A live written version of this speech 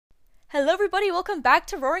Hello, everybody. Welcome back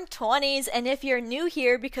to Roaring Twenties. And if you're new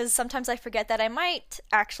here, because sometimes I forget that I might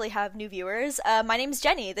actually have new viewers, my name is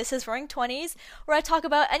Jenny. This is Roaring Twenties, where I talk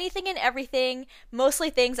about anything and everything, mostly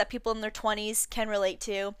things that people in their 20s can relate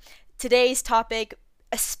to. Today's topic,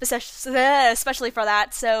 especially for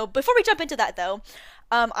that. So before we jump into that, though,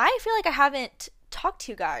 I feel like I haven't talked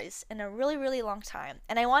to you guys in a really, really long time,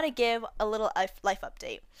 and I want to give a little life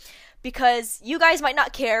update because you guys might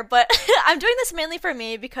not care, but I'm doing this mainly for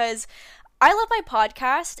me because I love my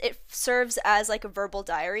podcast. It serves as like a verbal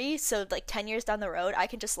diary, so like 10 years down the road, I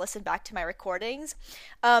can just listen back to my recordings.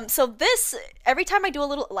 So this, every time I do a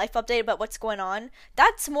little life update about what's going on,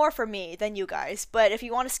 that's more for me than you guys. But if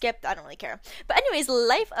you want to skip, I don't really care. But anyways,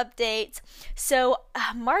 life update. So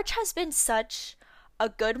March has been such a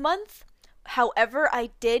good month. However, I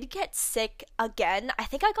did get sick again. I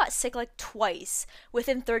think I got sick like twice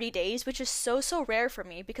within 30 days, which is so rare for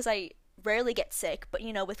me because I rarely get sick. But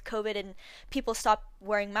you know, with COVID and people stop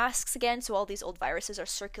wearing masks again, so all these old viruses are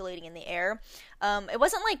circulating in the air. It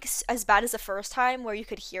wasn't like as bad as the first time where you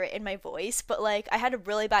could hear it in my voice, but like I had a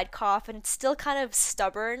really bad cough and it's still kind of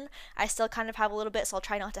stubborn. I still kind of have a little bit, so I'll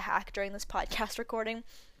try not to hack during this podcast recording.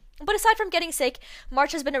 But aside from getting sick,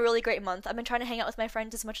 March has been a really great month. I've been trying to hang out with my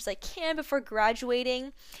friends as much as I can before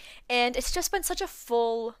graduating, and it's just been such a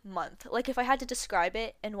full month. Like, if I had to describe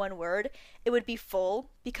it in one word, it would be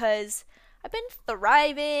full, because I've been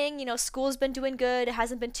thriving, you know, school's been doing good, it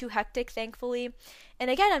hasn't been too hectic, thankfully,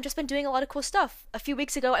 and again, I've just been doing a lot of cool stuff. A few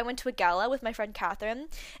weeks ago, I went to a gala with my friend Catherine,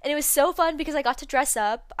 and it was so fun because I got to dress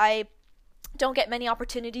up. I don't get many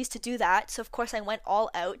opportunities to do that, so of course I went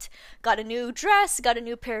all out. Got a new dress, got a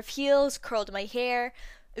new pair of heels, curled my hair.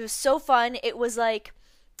 It was so fun. It was like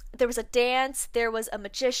there was a dance, there was a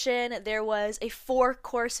magician, there was a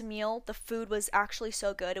 4-course meal. The food was actually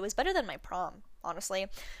so good. It was better than my prom, honestly.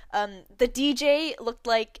 The DJ looked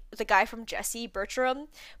like the guy from Jesse Bertram,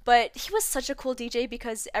 but he was such a cool DJ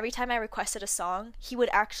because every time I requested a song, he would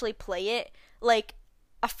actually play it like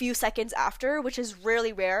a few seconds after, which is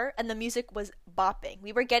really rare, and the music was bopping.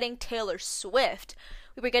 We were getting Taylor Swift,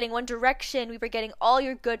 we were getting One Direction, we were getting all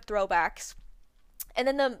your good throwbacks. And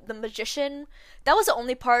then the magician, that was the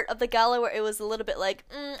only part of the gala where it was a little bit like,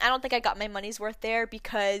 I don't think I got my money's worth there,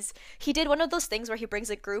 because he did one of those things where he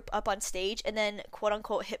brings a group up on stage and then quote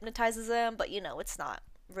unquote hypnotizes them, but you know, it's not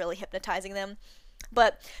really hypnotizing them.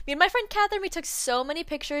 But me and my friend Catherine, we took so many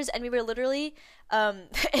pictures, and we were literally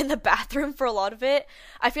in the bathroom for a lot of it.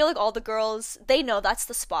 I feel like all the girls, they know that's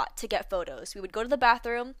the spot to get photos. We would go to the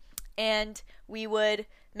bathroom, and we would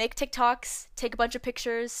make TikToks, take a bunch of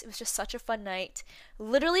pictures. It was just such a fun night.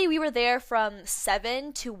 Literally, we were there from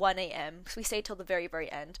 7 to 1 a.m. So we stayed till the very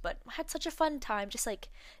end. But I had such a fun time just like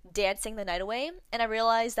dancing the night away. And I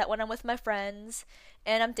realized that when I'm with my friends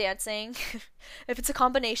and I'm dancing, if it's a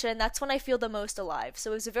combination, that's when I feel the most alive.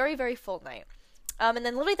 So it was a very full night. And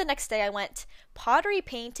then literally the next day I went pottery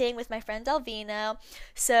painting with my friend Alvina.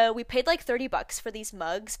 So we paid like $30 for these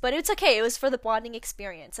mugs, but it's okay. It was for the bonding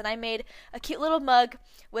experience. And I made a cute little mug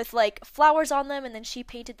with like flowers on them, and then she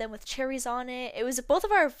painted them with cherries on it. It was both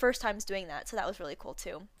of our first times doing that, so that was really cool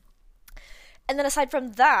too. And then aside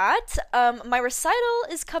from that, my recital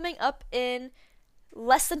is coming up in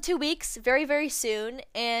less than 2 weeks, very soon.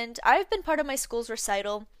 And I've been part of my school's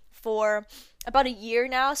recital for about a year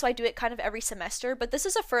now, so I do it kind of every semester, but this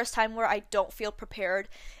is the first time where I don't feel prepared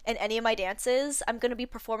in any of my dances. I'm going to be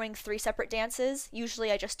performing 3 separate dances.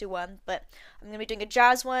 Usually I just do one, but I'm going to be doing a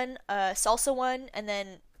jazz one, a salsa one, and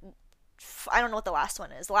then I don't know what the last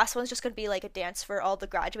one is. The last one's just going to be like a dance for all the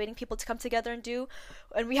graduating people to come together and do,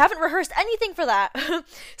 and we haven't rehearsed anything for that.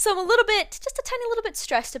 So I'm just a tiny little bit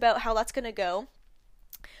stressed about how that's going to go.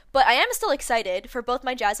 But I am still excited for both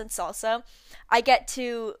my jazz and salsa.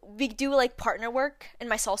 We do like partner work in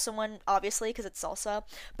my salsa one, obviously, because it's salsa.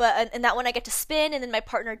 But in that one, I get to spin, and then my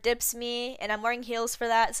partner dips me, and I'm wearing heels for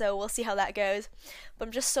that, so we'll see how that goes. But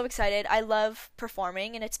I'm just so excited. I love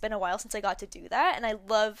performing, and it's been a while since I got to do that, and I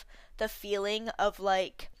love the feeling of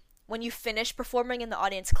like when you finish performing and the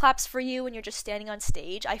audience claps for you and you're just standing on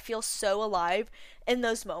stage. I feel so alive in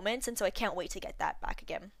those moments, and so I can't wait to get that back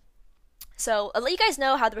again. So I'll let you guys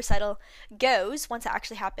know how the recital goes once it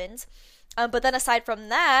actually happens. But then aside from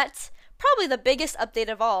that, probably the biggest update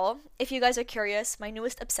of all, if you guys are curious, my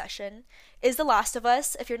newest obsession is The Last of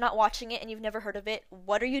Us. If you're not watching it and you've never heard of it,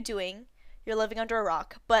 what are you doing? You're living under a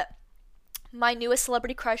rock. But my newest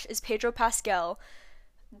celebrity crush is Pedro Pascal.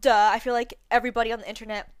 Duh, I feel like everybody on the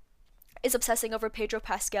internet is obsessing over Pedro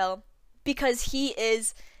Pascal because he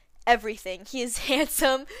is everything. He is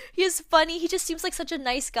handsome, he is funny, he just seems like such a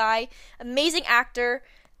nice guy, amazing actor.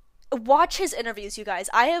 Watch his interviews, you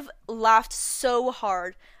guys. I have laughed so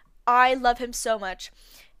hard. I love him so much.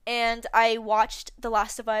 And I watched The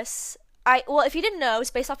Last of Us. Well, if you didn't know,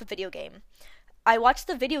 it's based off a video game. I watched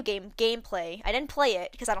the video game gameplay. I didn't play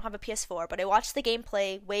it because I don't have a PS4, but I watched the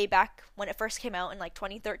gameplay way back when it first came out in like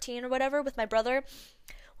 2013 or whatever with my brother.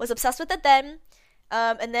 Was obsessed with it then.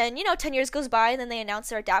 And then, 10 years goes by, and then they announced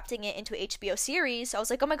they're adapting it into HBO series. So I was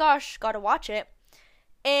like, oh my gosh, gotta watch it.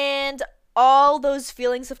 And all those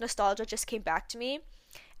feelings of nostalgia just came back to me.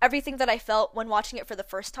 Everything that I felt when watching it for the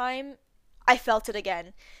first time, I felt it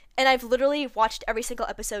again. And I've literally watched every single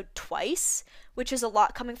episode twice, which is a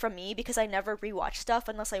lot coming from me because I never rewatch stuff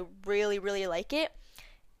unless I really, really like it.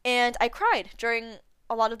 And I cried during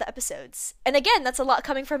a lot of the episodes. And again, that's a lot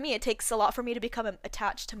coming from me. It takes a lot for me to become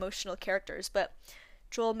attached to emotional characters. But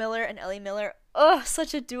Joel Miller and Ellie Miller, ugh,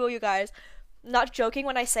 such a duo, you guys. Not joking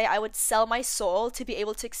when I say I would sell my soul to be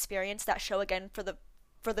able to experience that show again for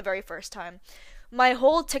the very first time. My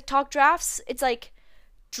whole TikTok drafts, it's like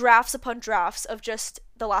drafts upon drafts of just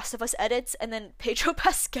The Last of Us edits and then Pedro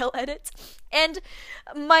Pascal edits. And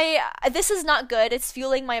this is not good. It's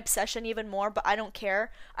fueling my obsession even more, but I don't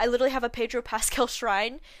care. I literally have a Pedro Pascal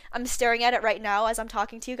shrine. I'm staring at it right now as I'm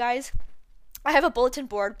talking to you guys. I have a bulletin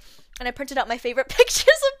board and I printed out my favorite pictures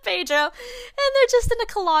of Pedro, and they're just in a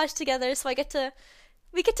collage together, so we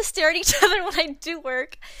get to stare at each other when I do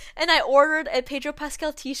work. And I ordered a Pedro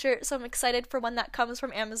Pascal t-shirt, so I'm excited for when that comes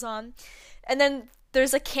from Amazon. And then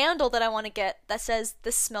there's a candle that I want to get that says,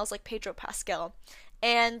 "This smells like Pedro Pascal."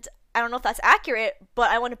 And I don't know if that's accurate, but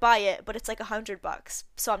I want to buy it, but it's like $100,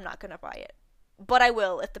 so I'm not going to buy it. But I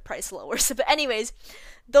will if the price lowers. But anyways,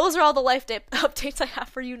 those are all the life updates I have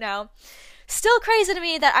for you now. Still crazy to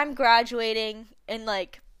me that I'm graduating in I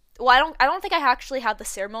don't think I actually have the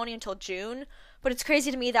ceremony until June, but it's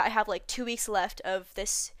crazy to me that I have like 2 weeks left of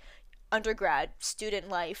this undergrad student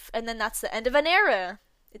life, and then that's the end of an era.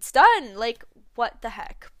 It's done. Like, what the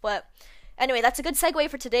heck? But anyway, that's a good segue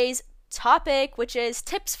for today's topic, which is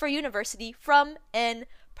tips for university from, in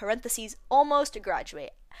parentheses, almost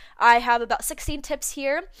graduate. I have about 16 tips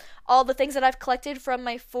here, all the things that I've collected from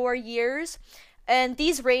my 4 years. And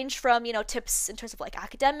these range from, tips in terms of like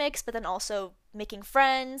academics, but then also making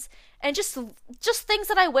friends and just things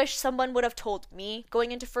that I wish someone would have told me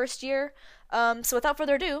going into first year. So without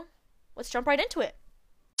further ado, let's jump right into it.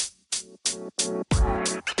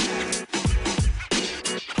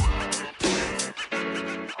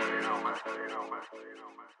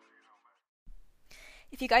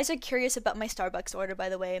 If you guys are curious about my Starbucks order, by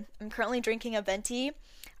the way, I'm currently drinking a venti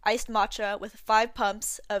iced matcha with 5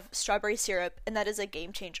 pumps of strawberry syrup, and that is a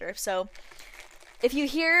game changer. So if you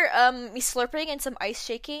hear me slurping and some ice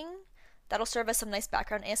shaking, that'll serve as some nice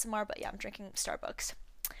background ASMR, but yeah, I'm drinking Starbucks.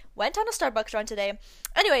 Went on a Starbucks run today.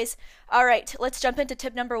 Anyways, alright, let's jump into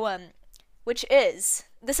tip number 1, which is,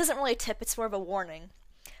 this isn't really a tip, it's more of a warning.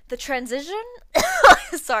 The transition,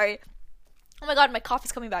 sorry. Oh my god, my cough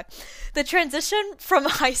is coming back. The transition from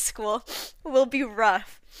high school will be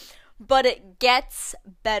rough, but it gets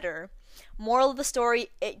better. Moral of the story,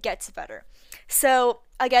 it gets better. So,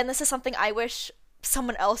 again, this is something I wish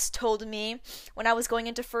someone else told me when I was going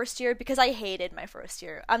into first year, because I hated my first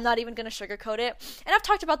year. I'm not even going to sugarcoat it. And I've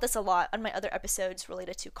talked about this a lot on my other episodes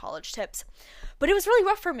related to college tips. But it was really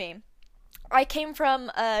rough for me. I came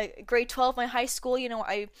from grade 12, my high school,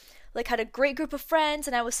 I had a great group of friends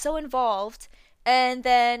and I was so involved, and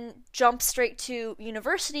then jumped straight to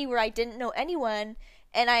university where I didn't know anyone,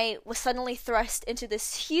 and I was suddenly thrust into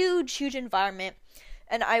this huge environment,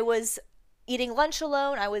 and I was eating lunch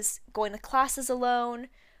alone, I was going to classes alone,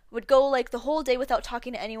 would go the whole day without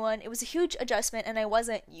talking to anyone. It was a huge adjustment and I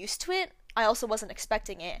wasn't used to it. I also wasn't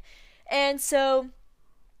expecting it. And so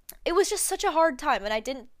it was just such a hard time,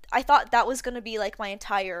 and I thought that was going to be my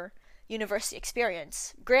entire university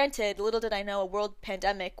experience. Granted, little did I know a world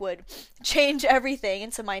pandemic would change everything,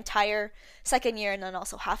 and so my entire second year and then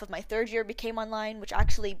also half of my third year became online, which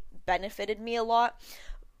actually benefited me a lot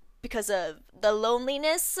because of the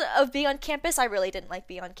loneliness of being on campus. I really didn't like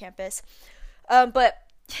being on campus. But,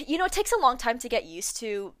 it takes a long time to get used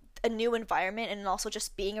to a new environment and also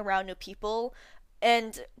just being around new people.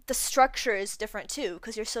 And the structure is different too,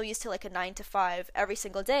 because you're so used to a 9 to 5 every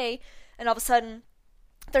single day, and all of a sudden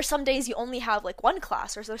there's some days you only have 1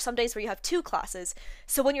 class, or there's some days where you have 2 classes.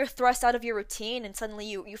 So when you're thrust out of your routine and suddenly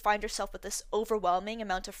you find yourself with this overwhelming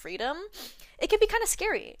amount of freedom, it can be kind of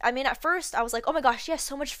scary. I mean, at first I was like, oh my gosh, yes,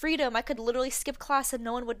 so much freedom. I could literally skip class and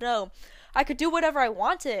no one would know. I could do whatever I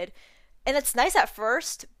wanted. And it's nice at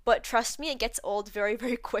first, but trust me, it gets old very,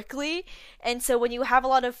 very quickly. And so when you have a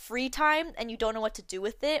lot of free time and you don't know what to do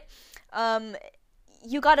with it,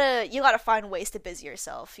 you gotta find ways to busy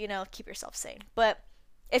yourself, keep yourself sane. But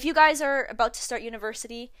if you guys are about to start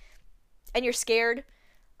university, and you're scared,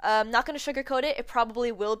 not gonna sugarcoat it, it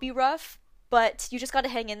probably will be rough, but you just gotta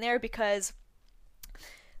hang in there because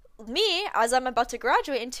me, as I'm about to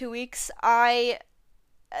graduate in 2 weeks, my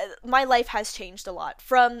life has changed a lot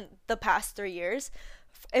from the past 3 years.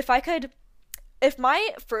 If I could, if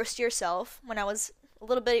my first year self, when I was a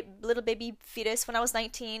little baby fetus, when I was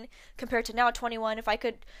 19, compared to now at 21, if I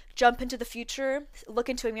could jump into the future, look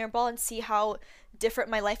into a mirror ball, and see how different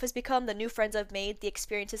my life has become, the new friends I've made, the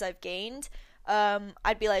experiences I've gained,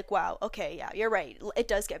 I'd be like, wow, okay, yeah, you're right. It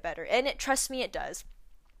does get better, and trust me, it does.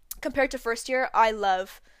 Compared to first year, I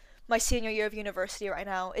love my senior year of university right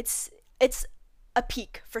now. It's a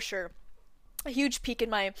peak for sure, a huge peak in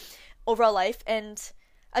my overall life. And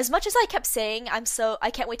as much as I kept saying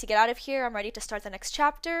I can't wait to get out of here, I'm ready to start the next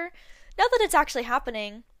chapter, now that it's actually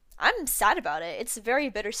happening, I'm sad about it. It's very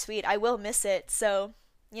bittersweet. I will miss it. So,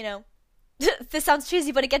 you know, this sounds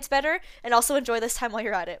cheesy, but it gets better, and also enjoy this time while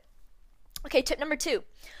you're at it. Okay, tip number 2.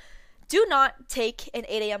 Do not take an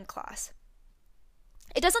 8 a.m. class.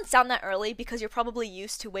 It doesn't sound that early because you're probably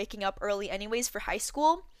used to waking up early anyways for high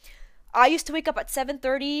school. I used to wake up at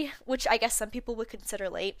 7:30, which I guess some people would consider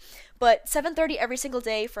late, but 7:30 every single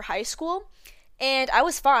day for high school, and I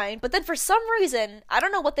was fine. But then for some reason, I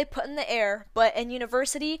don't know what they put in the air, but in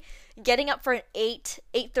university, getting up for an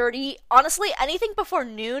 8:30, honestly, anything before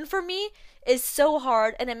noon for me is so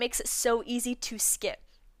hard, and it makes it so easy to skip.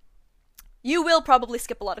 You will probably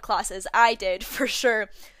skip a lot of classes. I did, for sure.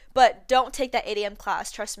 But don't take that 8 a.m.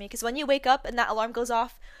 class, trust me, because when you wake up and that alarm goes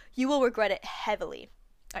off, you will regret it heavily.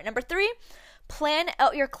 All right, number 3, plan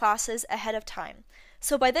out your classes ahead of time.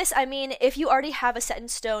 So by this, I mean if you already have a set in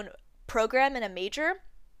stone program and a major,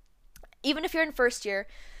 even if you're in first year,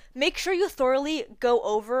 make sure you thoroughly go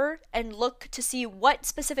over and look to see what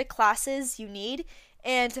specific classes you need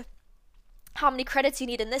and how many credits you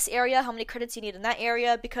need in this area, how many credits you need in that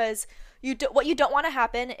area, because what you don't want to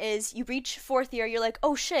happen is you reach 4th year, you're like,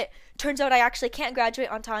 oh shit, turns out I actually can't graduate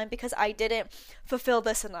on time because I didn't fulfill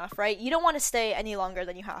this enough, right? You don't want to stay any longer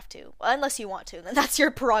than you have to, unless you want to, then that's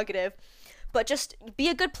your prerogative. But just be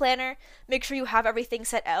a good planner, make sure you have everything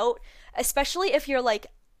set out, especially if you're like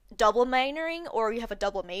double minoring, or you have a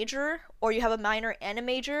double major, or you have a minor and a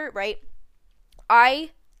major, right?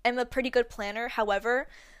 I am a pretty good planner, however,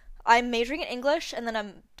 I'm majoring in English, and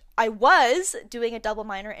then I was doing a double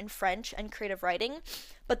minor in French and creative writing,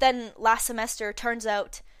 but then last semester turns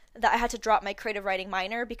out that I had to drop my creative writing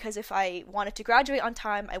minor because if I wanted to graduate on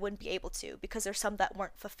time, I wouldn't be able to because there's some that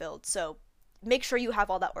weren't fulfilled. So make sure you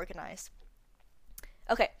have all that organized.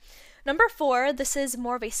 Okay, number 4, this is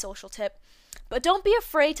more of a social tip, but don't be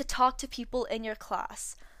afraid to talk to people in your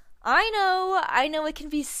class. I know it can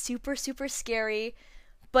be super, super scary,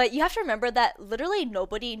 but you have to remember that literally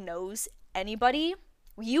nobody knows anybody.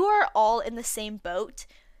 You are all in the same boat.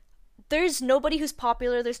 There's nobody who's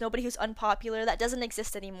popular, there's nobody who's unpopular. That doesn't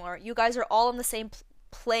exist anymore. You guys are all on the same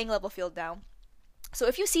playing level field now. So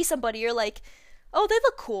if you see somebody, you're like, oh, they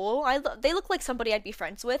look cool, they look like somebody I'd be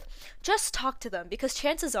friends with, just talk to them, because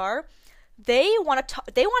chances are they want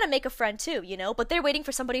to make a friend too, you know, but they're waiting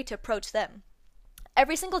for somebody to approach them.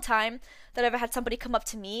 Every single time that I've had somebody come up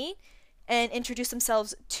to me and introduce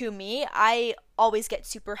themselves to me, I always get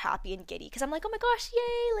super happy and giddy because I'm like, oh my gosh,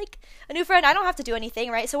 yay, like a new friend. I don't have to do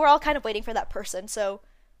anything, right? So we're all kind of waiting for that person. So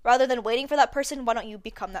rather than waiting for that person, why don't you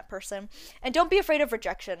become that person? And don't be afraid of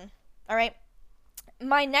rejection, all right?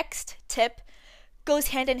 My next tip goes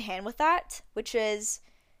hand in hand with that, which is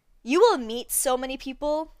you will meet so many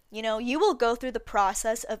people, you know, you will go through the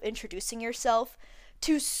process of introducing yourself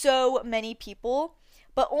to so many people,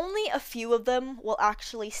 but only a few of them will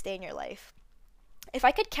actually stay in your life. If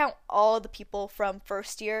I could count all the people from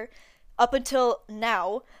first year up until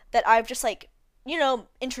now that I've just like, you know,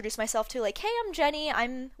 introduced myself to, like, hey, I'm Jenny,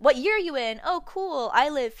 what year are you in? Oh, cool, I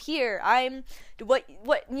live here, I'm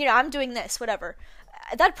doing this, whatever.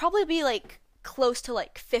 That'd probably be like close to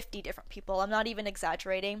like 50 different people. I'm not even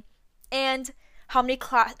exaggerating. And how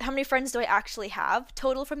many friends do I actually have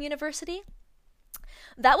total from university?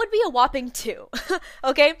 That would be a whopping 2.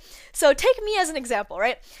 Okay? So take me as an example,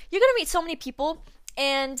 right? You're gonna meet so many people,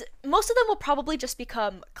 and most of them will probably just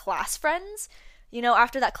become class friends. You know,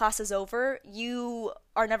 after that class is over, you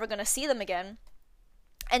are never gonna see them again.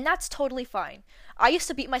 And that's totally fine. I used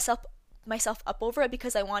to beat myself up over it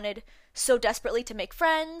because I wanted so desperately to make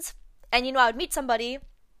friends. And you know, I would meet somebody,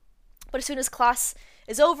 but as soon as class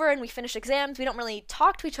is over and we finish exams, we don't really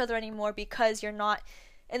talk to each other anymore because you're not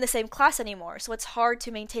in the same class anymore. So it's hard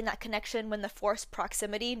to maintain that connection when the forced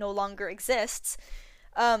proximity no longer exists.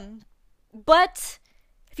 But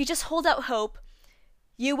if you just hold out hope,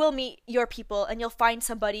 you will meet your people and you'll find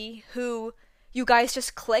somebody who you guys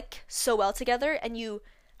just click so well together and you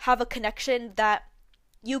have a connection that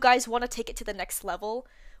you guys want to take it to the next level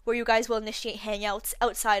where you guys will initiate hangouts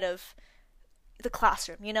outside of the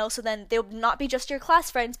classroom, you know? So then they'll not be just your class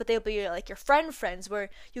friends, but they'll be like your friend friends where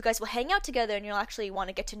you guys will hang out together and you'll actually want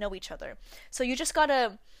to get to know each other. So you just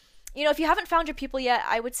gotta, if you haven't found your people yet,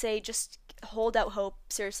 I would say just hold out hope,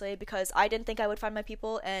 seriously, because I didn't think I would find my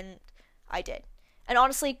people and I did. And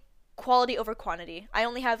honestly, quality over quantity. I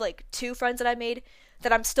only have like 2 friends that I made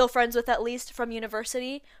that I'm still friends with at least from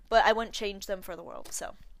university, but I wouldn't change them for the world.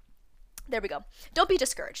 So there we go. Don't be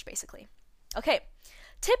discouraged, basically. Okay.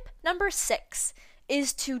 Tip number 6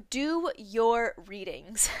 is to do your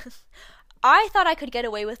readings. I thought I could get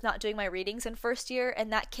away with not doing my readings in first year,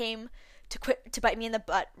 and that came to bite me in the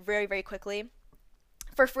butt very, very quickly.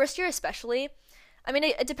 For first year especially, I mean,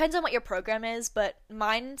 it depends on what your program is, but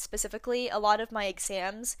mine specifically, a lot of my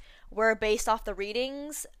exams were based off the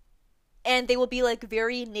readings, and they will be like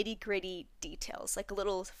very nitty-gritty details, like a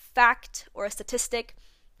little fact or a statistic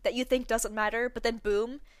that you think doesn't matter, but then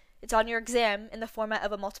boom, it's on your exam in the format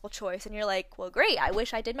of a multiple choice, and you're like, well, great, I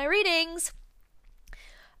wish I did my readings.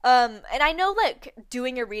 And I know, like,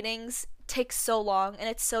 doing your readings takes so long, and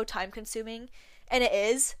it's so time-consuming, and it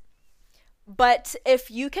is, but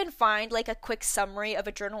if you can find, like, a quick summary of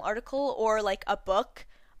a journal article or, like, a book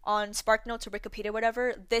on SparkNotes or Wikipedia or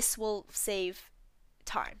whatever, this will save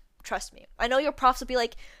time. Trust me. I know your profs will be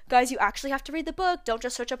like, guys, you actually have to read the book. Don't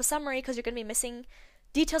just search up a summary because you're going to be missing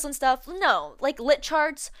details and stuff. No, like lit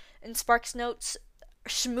charts and SparkNotes,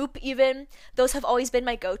 Schmoop even, those have always been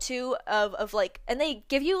my go-to of like, and they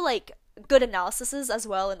give you like good analyses as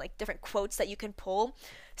well and like different quotes that you can pull.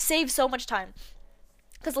 Save so much time.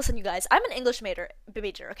 Because listen, you guys, I'm an English major,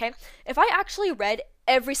 okay? If I actually read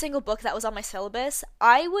every single book that was on my syllabus,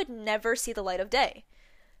 I would never see the light of day.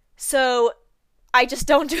 So I just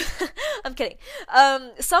don't do I'm kidding.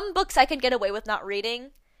 Some books I can get away with not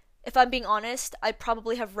reading. If I'm being honest, I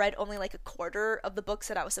probably have read only like a quarter of the books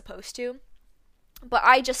that I was supposed to. But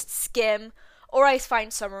I just skim, or I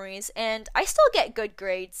find summaries, and I still get good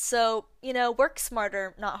grades. So, work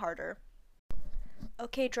smarter, not harder.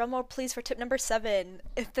 Okay, drumroll please for tip number 7.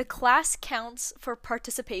 If the class counts for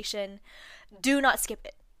participation, do not skip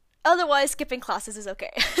it. Otherwise, skipping classes is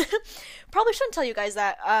okay. Probably shouldn't tell you guys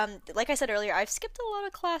that. Like I said earlier, I've skipped a lot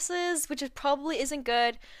of classes, which probably isn't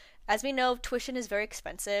good. As we know, tuition is very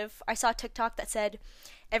expensive. I saw a TikTok that said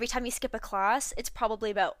every time you skip a class, it's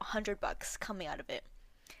probably about $100 coming out of it.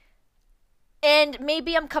 And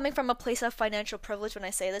maybe I'm coming from a place of financial privilege when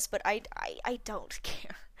I say this, but I don't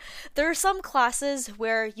care. There are some classes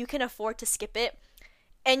where you can afford to skip it,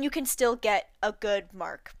 and you can still get a good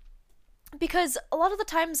mark. Because a lot of the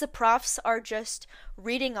times the profs are just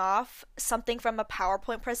reading off something from a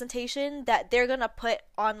PowerPoint presentation that they're going to put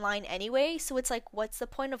online anyway. So it's like, what's the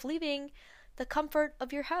point of leaving the comfort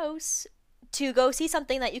of your house to go see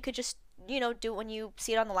something that you could just, do when you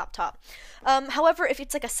see it on the laptop? However, if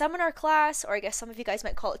it's like a seminar class, or I guess some of you guys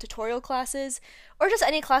might call it tutorial classes, or just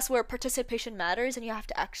any class where participation matters and you have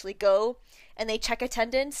to actually go and they check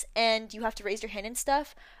attendance and you have to raise your hand and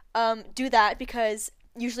stuff, do that, because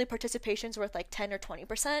usually participation's worth like 10 or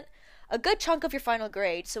 20%, a good chunk of your final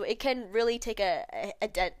grade, so it can really take a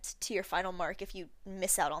dent to your final mark if you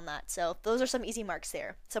miss out on that. So those are some easy marks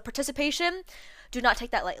there. So participation, do not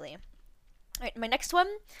take that lightly. All right, my next one,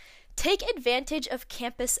 take advantage of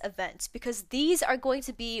campus events, because these are going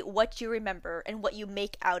to be what you remember and what you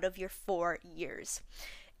make out of your 4 years.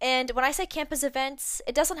 And when I say campus events,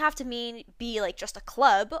 it doesn't have to be like just a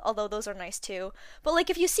club, although those are nice too. But like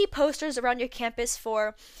if you see posters around your campus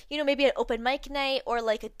for, maybe an open mic night or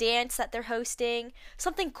like a dance that they're hosting,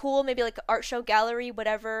 something cool, maybe like an art show, gallery,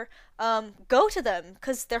 whatever, go to them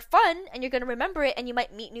because they're fun and you're going to remember it and you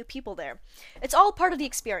might meet new people there. It's all part of the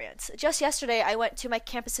experience. Just yesterday, I went to my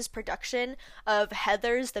campus's production of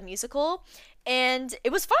Heathers the musical, and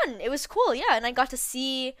it was fun. It was cool, yeah, and I got to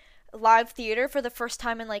see live theater for the first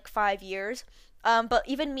time in like 5 years. But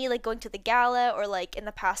even me, like going to the gala, or like in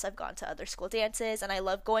the past I've gone to other school dances, and I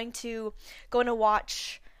love going to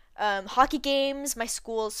watch hockey games, my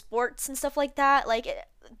school sports and stuff like that.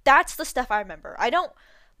 That's the stuff I remember.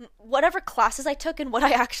 Whatever classes I took and what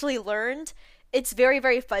I actually learned, it's very,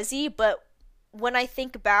 very fuzzy, but when I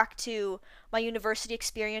think back to my university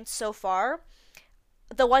experience so far,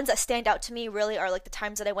 the ones that stand out to me really are like the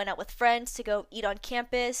times that I went out with friends to go eat on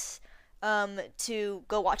campus, to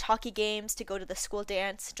go watch hockey games, to go to the school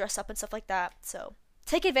dance, dress up and stuff like that. So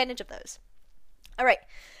take advantage of those. All right.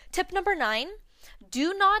 Tip number 9,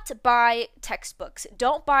 do not buy textbooks.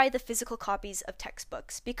 Don't buy the physical copies of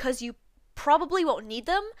textbooks because you probably won't need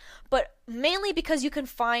them, but mainly because you can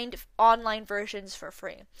find online versions for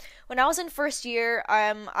free. When I was in first year,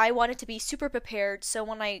 I wanted to be super prepared, so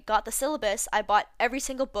when I got the syllabus, I bought every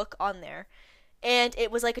single book on there. And it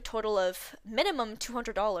was like a total of minimum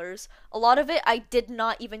 $200. A lot of it I did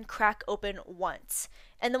not even crack open once.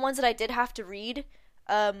 And the ones that I did have to read,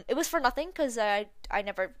 it was for nothing because I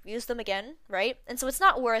never used them again, right? And so it's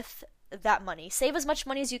not worth that money. Save as much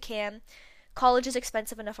money as you can. College is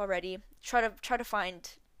expensive enough already. Try to find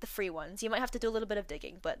the free ones. You might have to do a little bit of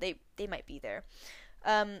digging, but they might be there.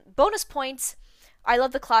 Bonus points. I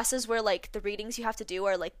love the classes where like the readings you have to do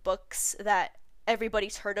are like books that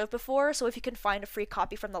everybody's heard of before. So if you can find a free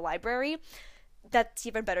copy from the library, that's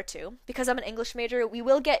even better too. Because I'm an English major, we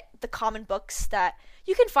will get the common books that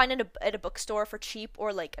you can find at a bookstore for cheap,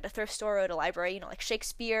 or like at a thrift store or at a library, like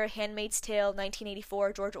Shakespeare, Handmaid's Tale,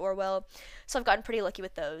 1984, George Orwell. So I've gotten pretty lucky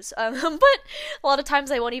with those. But a lot of times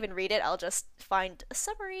I won't even read it. I'll just find a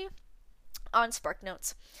summary on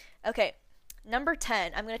SparkNotes. Okay, number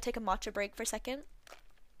 10. I'm going to take a matcha break for a second.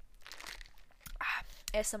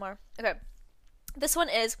 ASMR. Okay. This one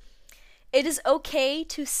is, it is okay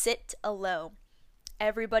to sit alone.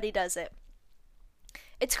 Everybody does it.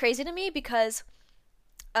 It's crazy to me because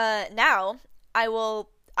now I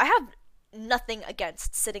have nothing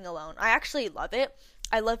against sitting alone. I actually love it.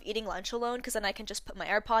 I love eating lunch alone because then I can just put my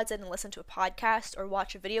AirPods in and listen to a podcast or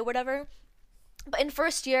watch a video, whatever. But in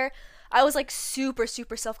first year, I was like super,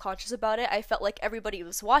 super self-conscious about it. I felt like everybody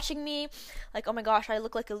was watching me. Like, oh my gosh, I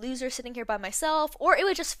look like a loser sitting here by myself. Or it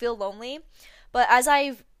would just feel lonely. But as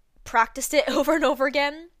I've practiced it over and over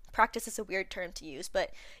again, practice is a weird term to use,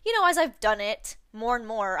 but as I've done it more and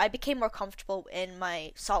more, I became more comfortable in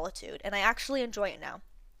my solitude, and I actually enjoy it now.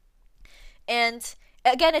 And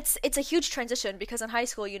again, it's a huge transition because in high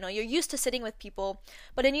school, you're used to sitting with people,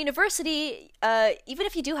 but in university, even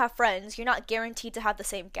if you do have friends, you're not guaranteed to have the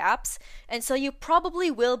same gaps, and so you probably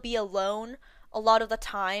will be alone a lot of the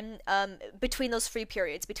time between those free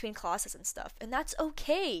periods, between classes and stuff. And that's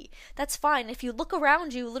okay. That's fine. If you look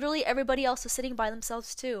around you, literally everybody else is sitting by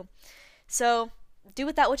themselves too. So do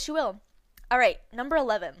with that what you will. All right, number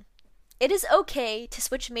 11. It is okay to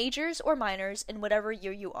switch majors or minors in whatever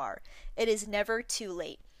year you are. It is never too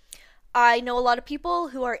late. I know a lot of people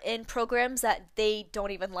who are in programs that they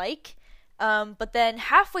don't even like, but then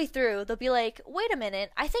halfway through, they'll be like, wait a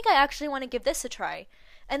minute, I think I actually want to give this a try.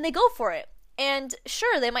 And they go for it. And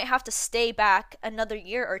sure, they might have to stay back another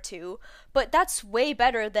year or two, but that's way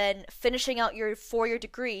better than finishing out your 4-year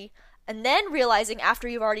degree and then realizing after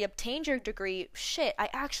you've already obtained your degree, shit, I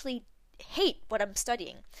actually hate what I'm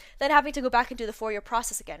studying. Then having to go back and do the 4-year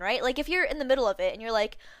process again, right? Like if you're in the middle of it and you're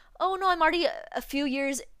like, oh no, I'm already a few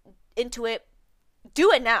years into it,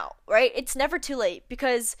 do it now, right? It's never too late,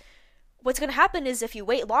 because what's going to happen is if you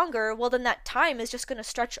wait longer, well then that time is just going to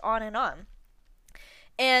stretch on and on.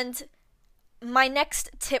 And my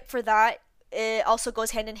next tip for that, it also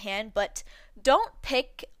goes hand in hand, but don't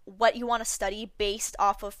pick what you want to study based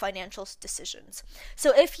off of financial decisions.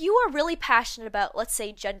 So if you are really passionate about, let's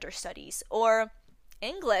say, gender studies or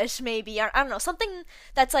English maybe, I don't know, something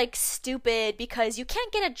that's like stupid because you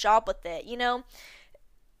can't get a job with it,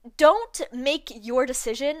 don't make your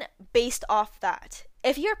decision based off that.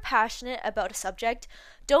 If you're passionate about a subject,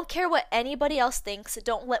 don't care what anybody else thinks.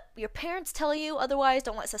 Don't let your parents tell you otherwise.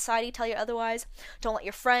 Don't let society tell you otherwise. Don't let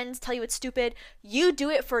your friends tell you it's stupid. You do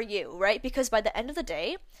it for you, right? Because by the end of the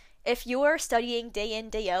day, if you are studying day in,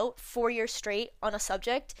 day out, 4 years straight on a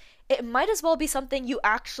subject, it might as well be something you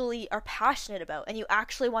actually are passionate about and you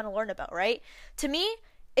actually want to learn about, right? To me,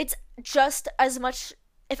 it's just as much,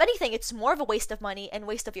 if anything, it's more of a waste of money and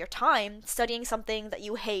waste of your time studying something that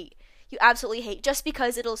you hate. You absolutely hate, just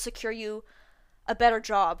because it'll secure you a better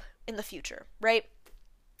job in the future, right?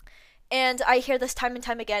 And I hear this time and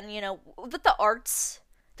time again, with the arts,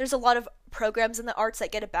 there's a lot of programs in the arts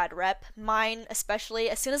that get a bad rep. Mine especially.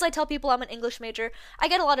 As soon as I tell people I'm an English major, I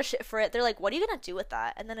get a lot of shit for it. They're like, what are you gonna do with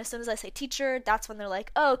that? And then as soon as I say teacher, that's when they're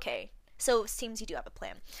like, oh, okay. So it seems you do have a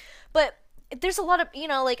plan. But there's a lot of,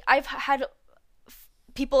 I've had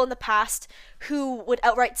people in the past who would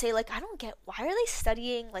outright say, like, I don't get, why are they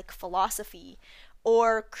studying, like, philosophy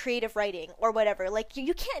or creative writing or whatever? Like,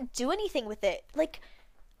 you can't do anything with it. Like,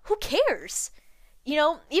 who cares?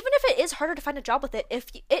 Even if it is harder to find a job with it, if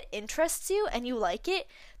it interests you and you like it,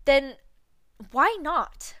 then why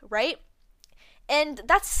not, right? And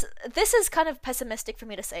this is kind of pessimistic for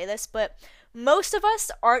me to say this, but most of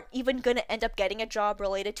us aren't even going to end up getting a job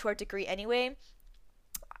related to our degree anyway.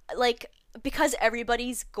 Like, because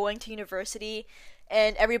everybody's going to university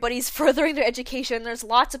and everybody's furthering their education, there's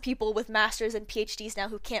lots of people with masters and PhDs now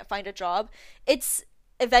who can't find a job. It's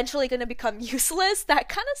eventually going to become useless.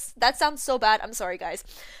 That sounds so bad. I'm sorry, guys.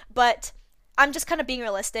 But I'm just kind of being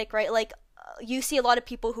realistic, right? Like, you see a lot of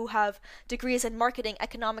people who have degrees in marketing,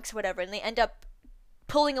 economics, whatever, and they end up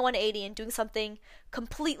pulling a 180 and doing something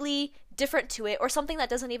completely different to it, or something that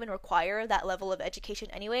doesn't even require that level of education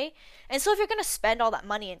anyway. And so if you're going to spend all that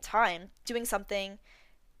money and time doing something,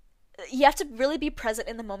 you have to really be present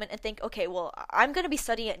in the moment and think, okay, well, I'm going to be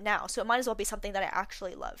studying it now, so it might as well be something that I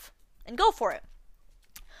actually love, and go for it.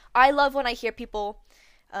 I love when I hear people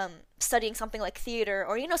studying something like theater,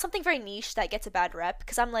 or, something very niche that gets a bad rep,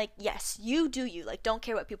 because I'm like, yes, you do you. Like, don't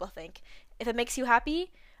care what people think. If it makes you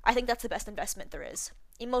happy, I think that's the best investment there is.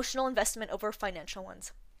 Emotional investment over financial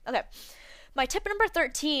ones. Okay. My tip number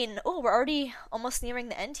 13. Oh, we're already almost nearing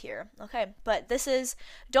the end here. Okay. But this is,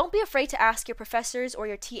 don't be afraid to ask your professors or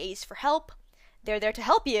your TAs for help. They're there to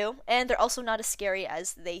help you, and they're also not as scary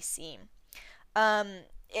as they seem.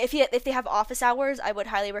 If they have office hours, I would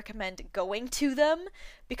highly recommend going to them,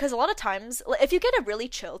 because a lot of times, if you get a really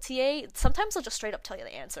chill TA, sometimes they'll just straight up tell you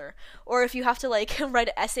the answer. Or if you have to like write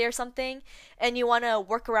an essay or something and you want to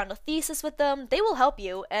work around a thesis with them, they will help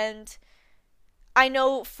you. And I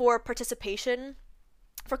know for participation,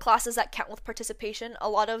 for classes that count with participation, a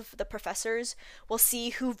lot of the professors will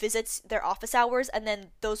see who visits their office hours, and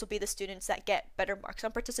then those will be the students that get better marks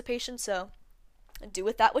on participation. So do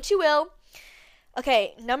with that what you will.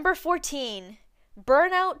 Okay, number 14.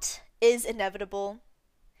 Burnout is inevitable.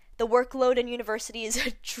 The workload in university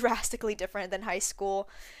is drastically different than high school.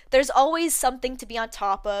 There's always something to be on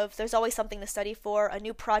top of. There's always something to study for, a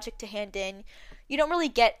new project to hand in. You don't really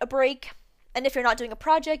get a break. And if you're not doing a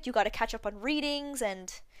project, you got to catch up on readings,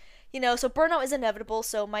 and, so burnout is inevitable.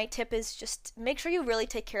 So my tip is just make sure you really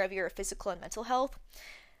take care of your physical and mental health.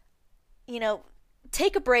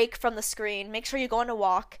 Take a break from the screen. Make sure you go on a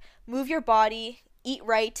walk. Move your body. Eat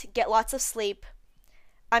right. Get lots of sleep.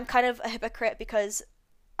 I'm kind of a hypocrite because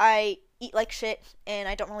I eat like shit and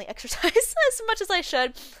I don't really exercise as much as I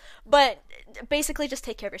should. But basically, just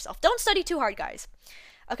take care of yourself. Don't study too hard, guys.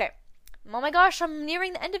 Okay. Oh my gosh, I'm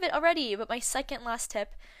nearing the end of it already. But my second last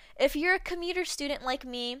tip, if you're a commuter student like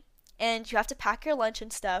me and you have to pack your lunch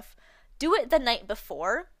and stuff, do it the night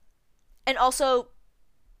before. And also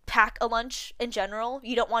pack a lunch in general.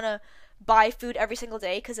 You don't want to buy food every single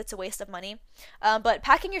day because it's a waste of money. But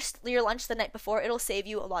packing your lunch the night before, it'll save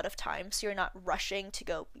you a lot of time, so you're not rushing to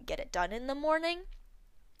go get it done in the morning.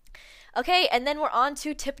 Okay, and then we're on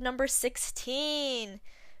to tip number 16.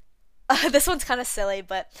 This one's kind of silly,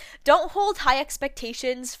 but don't hold high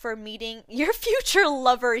expectations for meeting your future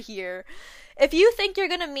lover here. If you think you're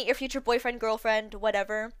gonna meet your future boyfriend, girlfriend,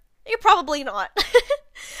 whatever, you're probably not.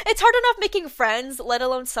 It's hard enough making friends, let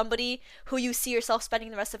alone somebody who you see yourself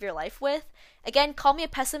spending the rest of your life with. Again, call me a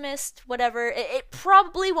pessimist, whatever. It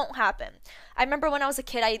probably won't happen. I remember when I was a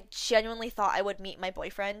kid, I genuinely thought I would meet my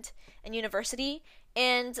boyfriend in university.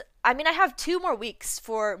 And, I have 2 more weeks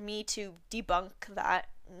for me to debunk that.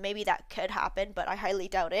 Maybe that could happen, but I highly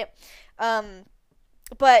doubt it.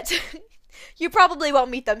 But you probably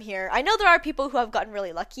won't meet them here. I know there are people who have gotten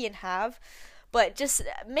really lucky and have, but just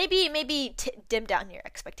maybe dim down your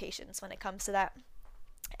expectations when it comes to that.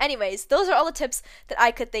 Anyways, those are all the tips that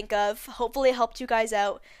I could think of. Hopefully it helped you guys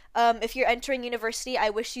out. If you're entering university, I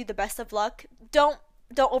wish you the best of luck. Don't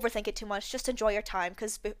overthink it too much. Just enjoy your time,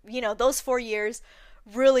 because, those 4 years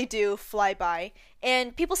really do fly by.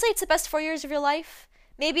 And people say it's the best 4 years of your life.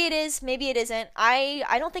 Maybe it is, maybe it isn't. I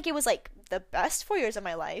don't think it was, the best 4 years of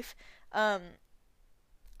my life.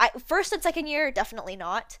 First and second year, definitely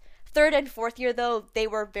not. Third and fourth year, though, they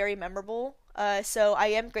were very memorable. So I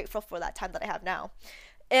am grateful for that time that I have now.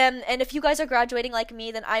 And if you guys are graduating like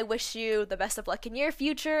me, then I wish you the best of luck in your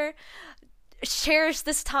future. Cherish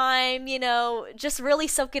this time, just really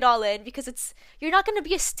soak it all in, because you're not going to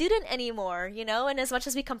be a student anymore, and as much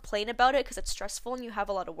as we complain about it because it's stressful and you have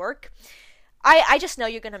a lot of work, I just know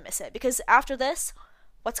you're going to miss it, because after this,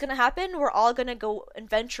 what's going to happen? We're all going to go and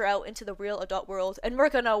venture out into the real adult world, and we're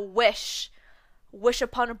going to wish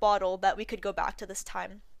upon a bottle that we could go back to this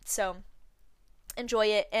time. So enjoy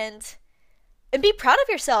it and be proud of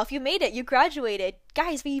yourself. You made it. You graduated.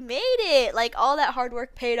 Guys, we made it. All that hard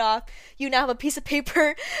work paid off. You now have a piece of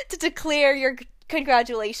paper to declare your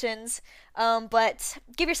congratulations. But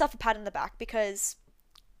give yourself a pat on the back, because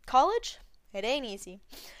college, it ain't easy.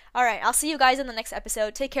 All right, I'll see you guys in the next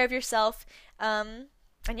episode. Take care of yourself. And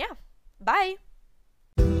yeah, bye.